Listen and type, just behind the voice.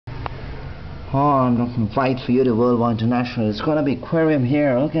Oh, I'm looking flights for you to Worldwide International. It's gonna be aquarium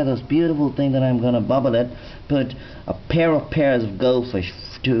here. Look at this beautiful thing that I'm gonna bubble it. Put a pair of pairs of goldfish,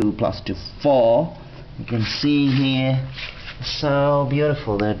 2 plus 2, 4. You can see here, so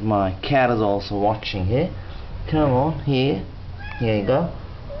beautiful that my cat is also watching here. Come on, here you go.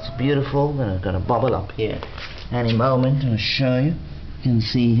 It's beautiful. Then I'm gonna bubble up here. Any moment, I'll show you. You can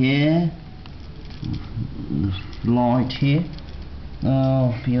see here, light here.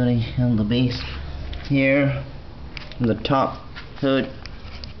 Oh, beauty and the base here, the top hood.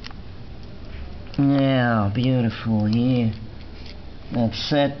 Yeah, beautiful here.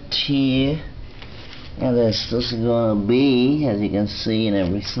 That's it here. And this is gonna be, as you can see, in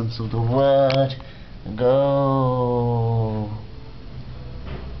every sense of the word, go,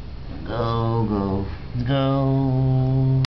 go, go, go.